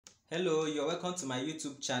Hello, you're welcome to my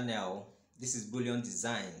YouTube channel. This is Bullion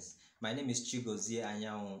Designz. My name is Chigozie,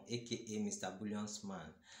 aka Mr. Bullions Man.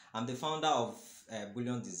 I'm the founder of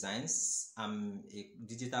Bullion Designz. I'm a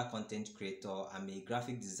digital content creator. I'm a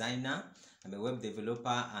graphic designer. I'm a web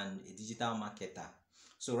developer and a digital marketer.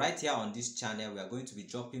 So right here on this channel, we are going to be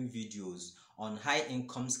dropping videos on high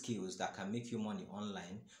income skills that can make you money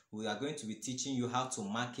online. We are going to be teaching you how to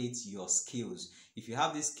market your skills. If you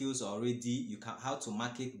have these skills already, you can how to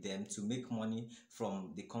market them to make money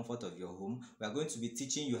from the comfort of your home. We are going to be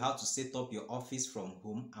teaching you how to set up your office from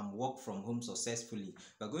home and work from home successfully.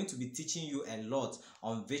 We are going to be teaching you a lot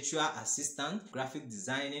on virtual assistant, graphic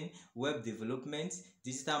designing, web development,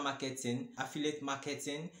 digital marketing, affiliate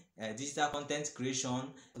marketing, digital content creation,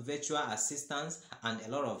 virtual assistants, and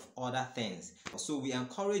a lot of other things. So we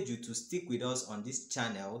encourage you to stick with us on this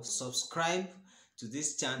channel, subscribe to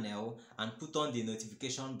this channel, and put on the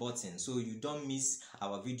notification button so you don't miss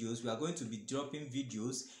our videos. We are going to be dropping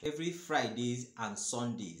videos every Fridays and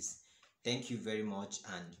Sundays. Thank you very much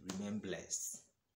and remain blessed.